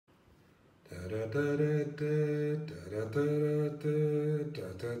Hey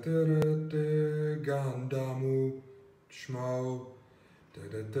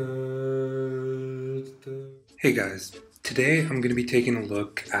guys, today I'm going to be taking a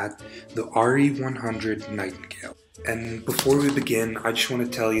look at the RE100 Nightingale. And before we begin, I just want to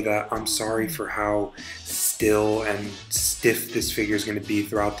tell you that I'm sorry for how still and stiff this figure is going to be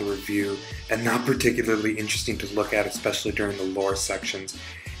throughout the review, and not particularly interesting to look at, especially during the lore sections.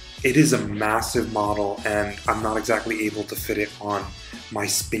 It is a massive model, and I'm not exactly able to fit it on my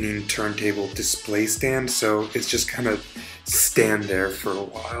spinning turntable display stand, so it's just kind of stand there for a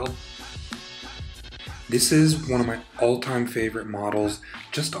while. This is one of my all-time favorite models,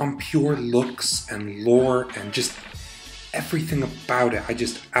 just on pure looks and lore and just everything about it. I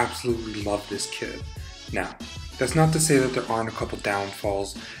just absolutely love this kit. Now, that's not to say that there aren't a couple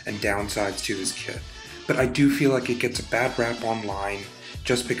downfalls and downsides to this kit, but I do feel like it gets a bad rap online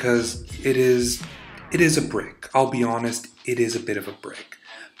just because it is a brick. I'll be honest, it is a bit of a brick.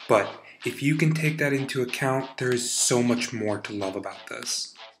 But if you can take that into account, there is so much more to love about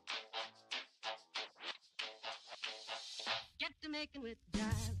this.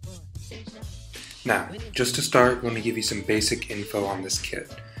 Now, just to start, let me give you some basic info on this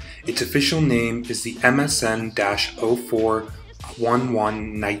kit. Its official name is the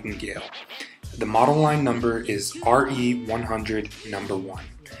MSN-0411 Nightingale. The model line number is RE100 number 1.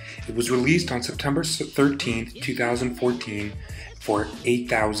 It was released on September 13th, 2014 for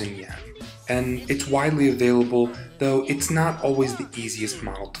 8,000 yen. And it's widely available, though it's not always the easiest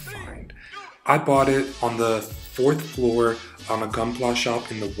model to find. I bought it on the 4th floor on a Gunpla shop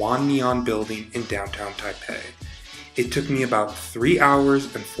in the Wan Neon building in downtown Taipei. It took me about 3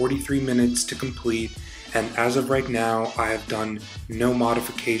 hours and 43 minutes to complete, and as of right now, I have done no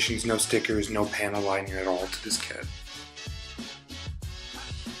modifications, no stickers, no panel lining at all to this kit.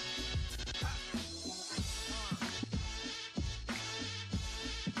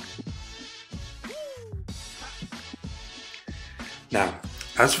 Now,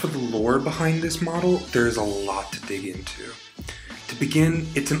 as for the lore behind this model, there is a lot to dig into. To begin,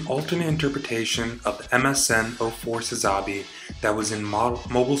 it's an alternate interpretation of the MSN-04 Sazabi that was in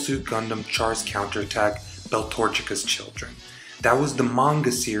Mobile Suit Gundam Char's Counterattack Beltorchica's Children. That was the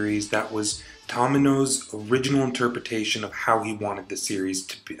manga series that was Tomino's original interpretation of how he wanted the series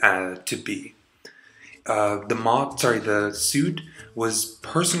to be. The suit was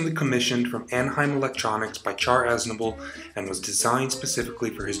personally commissioned from Anaheim Electronics by Char Aznable and was designed specifically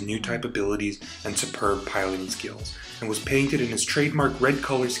for his new type abilities and superb piloting skills, and was painted in his trademark red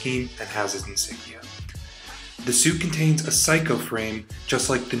color scheme and has his insignia. The suit contains a Psycho frame, just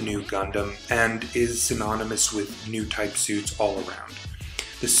like the new Gundam, and is synonymous with new type suits all around.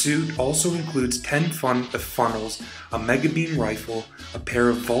 The suit also includes 10 funnels, a Mega Beam rifle, a pair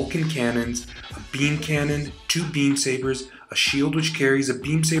of Vulcan cannons, a beam cannon, 2 beam sabers, a shield which carries a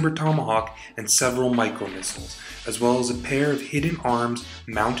beam saber tomahawk, and several micro missiles, as well as a pair of hidden arms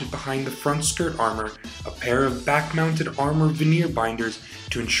mounted behind the front skirt armor, a pair of back-mounted armor veneer binders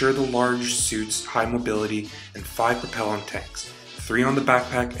to ensure the large suit's high mobility, and 5 propellant tanks, 3 on the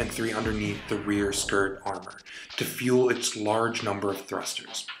backpack and 3 underneath the rear skirt armor, to fuel its large number of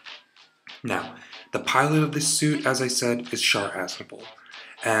thrusters. Now, the pilot of this suit, as I said, is Char Aznable,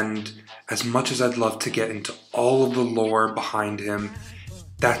 and as much as I'd love to get into all of the lore behind him,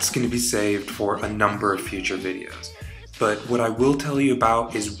 that's going to be saved for a number of future videos. But what I will tell you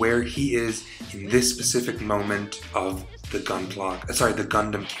about is where he is in this specific moment of the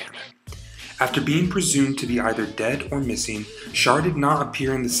Gundam canon. After being presumed to be either dead or missing, Char did not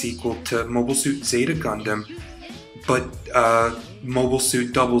appear in the sequel to Mobile Suit Zeta Gundam, but Mobile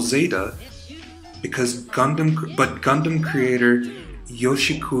Suit Double Zeta, Gundam creator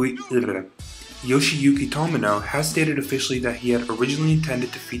Yoshiyuki Tomino has stated officially that he had originally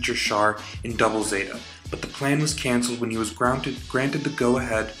intended to feature Char in Double Zeta, but the plan was cancelled when he was granted the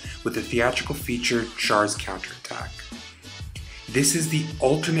go-ahead with the theatrical feature Char's Counterattack. This is the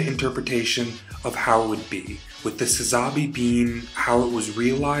alternate interpretation of how it would be, with the Sazabi being how it was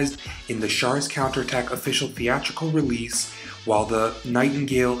realized in the Char's Counterattack official theatrical release, while the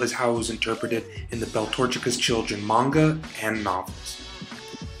Nightingale is how it was interpreted in the Beltorchica's Children manga and novels.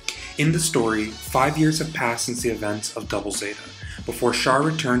 In the story, 5 years have passed since the events of Double Zeta, before Char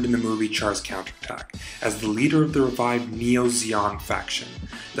returned in the movie Char's Counterattack, as the leader of the revived Neo-Zeon faction.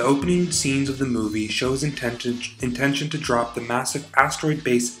 The opening scenes of the movie show his intention to drop the massive asteroid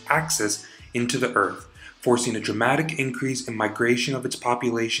base Axis into the Earth, forcing a dramatic increase in migration of its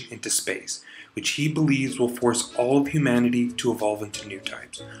population into space, which he believes will force all of humanity to evolve into new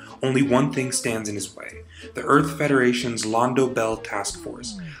types. Only one thing stands in his way: the Earth Federation's Londo Bell Task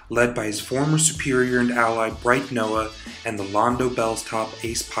Force, led by his former superior and ally Bright Noah and the Londo Bell's top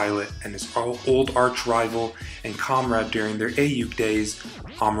ace pilot and his old arch rival and comrade during their Ayuk days,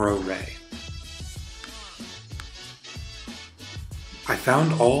 Amuro Ray. I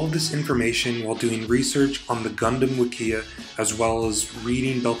found all of this information while doing research on the Gundam Wikia as well as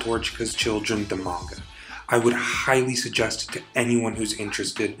reading Beltorchika's Children, the manga. I would highly suggest it to anyone who's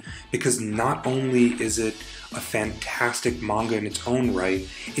interested, because not only is it a fantastic manga in its own right,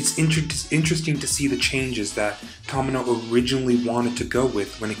 it's interesting to see the changes that Tomino originally wanted to go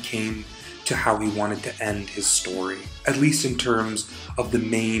with when it came to how he wanted to end his story, at least in terms of the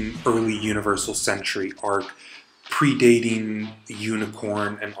main early Universal Century arc, predating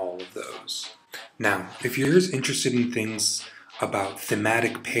Unicorn and all of those. Now, if you're as interested in things about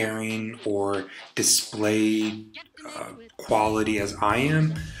thematic pairing or display quality as I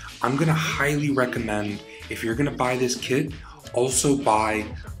am, I'm going to highly recommend, if you're going to buy this kit, also buy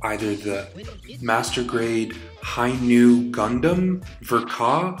either the Master Grade High New Gundam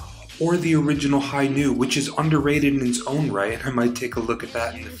Verka or the original High New, which is underrated in its own right, and I might take a look at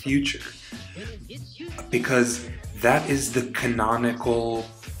that in the future. Because that is the canonical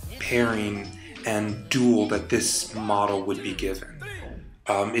pairing and duel that this model would be given.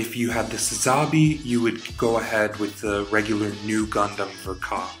 If you had the Sazabi, you would go ahead with the regular New Gundam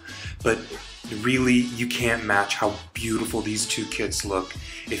Verka. But really, you can't match how beautiful these two kits look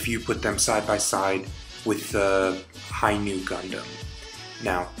if you put them side by side with the High New Gundam.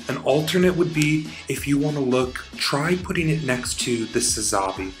 Now, an alternate would be, if you want to look, try putting it next to the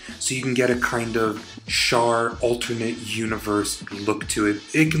Sazabi, so you can get a kind of Char alternate universe look to it.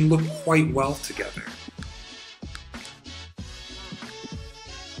 It can look quite well together.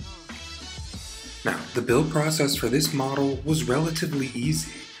 Now, the build process for this model was relatively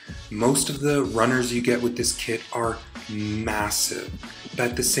easy. Most of the runners you get with this kit are massive,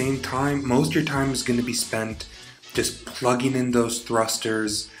 but at the same time, most of your time is going to be spent just plugging in those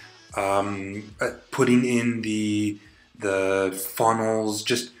thrusters, putting in the funnels,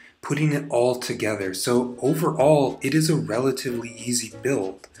 just putting it all together. So overall, it is a relatively easy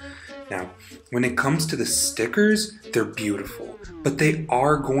build. Now, when it comes to the stickers, they're beautiful, but they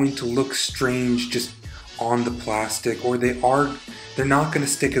are going to look strange just on the plastic, or they're not going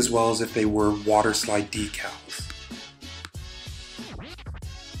to stick as well as if they were water slide decals.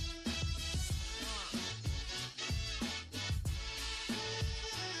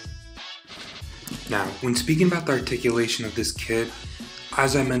 Now, when speaking about the articulation of this kit,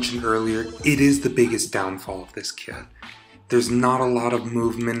 as I mentioned earlier, it is the biggest downfall of this kit. There's not a lot of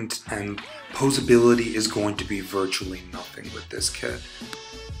movement, and posability is going to be virtually nothing with this kit.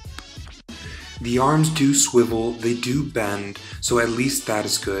 The arms do swivel, they do bend, so at least that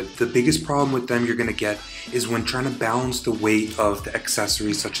is good. The biggest problem with them you're going to get is when trying to balance the weight of the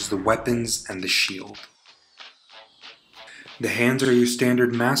accessories such as the weapons and the shield. The hands are your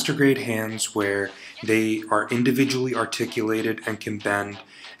standard Master Grade hands where they are individually articulated and can bend,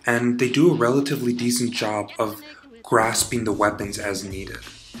 and they do a relatively decent job of grasping the weapons as needed.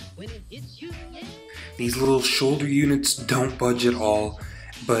 These little shoulder units don't budge at all,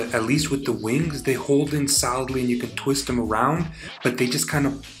 but at least with the wings, they hold in solidly and you can twist them around, but they just kind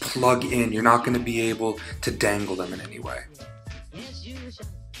of plug in. You're not going to be able to dangle them in any way.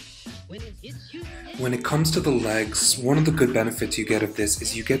 When it comes to the legs, one of the good benefits you get of this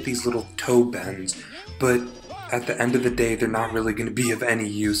is you get these little toe bends, but at the end of the day, they're not really going to be of any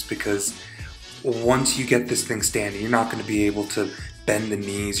use, because once you get this thing standing, you're not going to be able to bend the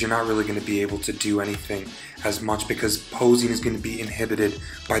knees, you're not really going to be able to do anything as much because posing is going to be inhibited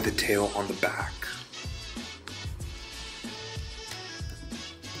by the tail on the back.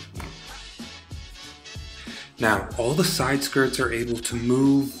 Now, all the side skirts are able to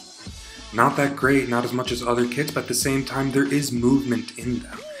move. Not that great, not as much as other kits, but at the same time there is movement in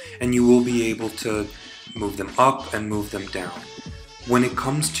them, and you will be able to move them up and move them down. When it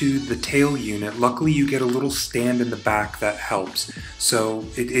comes to the tail unit, luckily you get a little stand in the back that helps, so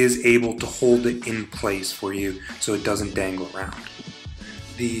it is able to hold it in place for you so it doesn't dangle around.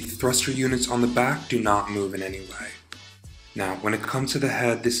 The thruster units on the back do not move in any way. Now, when it comes to the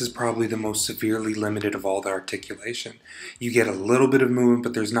head, this is probably the most severely limited of all the articulation. You get a little bit of movement,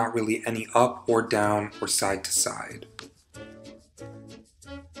 but there's not really any up or down or side to side.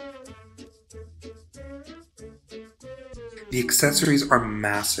 The accessories are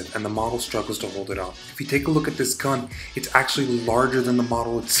massive, and the model struggles to hold it up. If you take a look at this gun, it's actually larger than the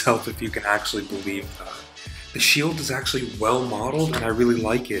model itself, if you can actually believe that. The shield is actually well modeled and I really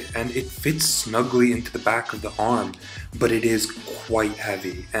like it, and it fits snugly into the back of the arm, but it is quite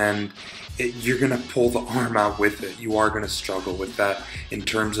heavy and you're gonna pull the arm out with it. You are gonna struggle with that in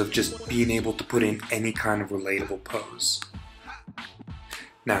terms of just being able to put in any kind of relatable pose.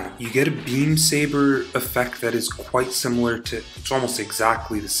 Now, you get a beam saber effect that is quite similar to, it's almost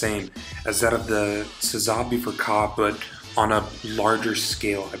exactly the same as that of the Sazabi for Ka, but on a larger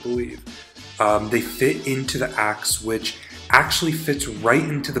scale, I believe. They fit into the axe, which actually fits right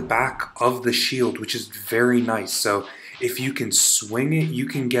into the back of the shield, which is very nice. So if you can swing it, you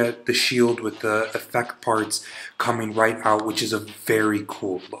can get the shield with the effect parts coming right out, which is a very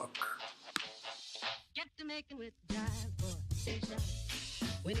cool look.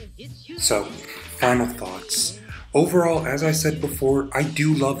 So, final thoughts. Overall, as I said before, I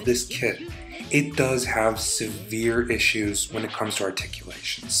do love this kit. It does have severe issues when it comes to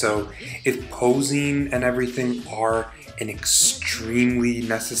articulation. So if posing and everything are an extremely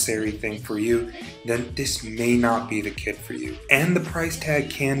necessary thing for you, then this may not be the kit for you. And the price tag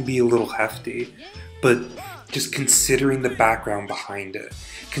can be a little hefty, but just considering the background behind it,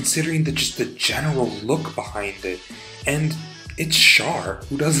 considering just the general look behind it, and it's Char.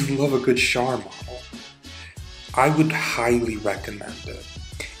 Who doesn't love a good Char model? I would highly recommend it.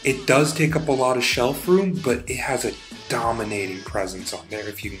 It does take up a lot of shelf room, but it has a dominating presence on there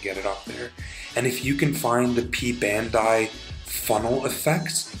if you can get it up there. And if you can find the P Bandai funnel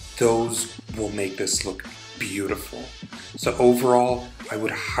effects, those will make this look beautiful. So overall, I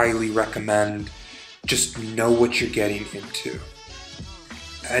would highly recommend just know what you're getting into.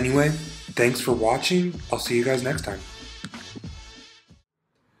 Anyway, thanks for watching. I'll see you guys next time.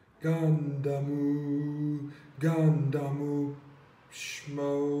 Gandamu, Gandamu,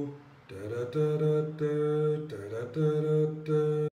 Shmo, da da da da da da da da da.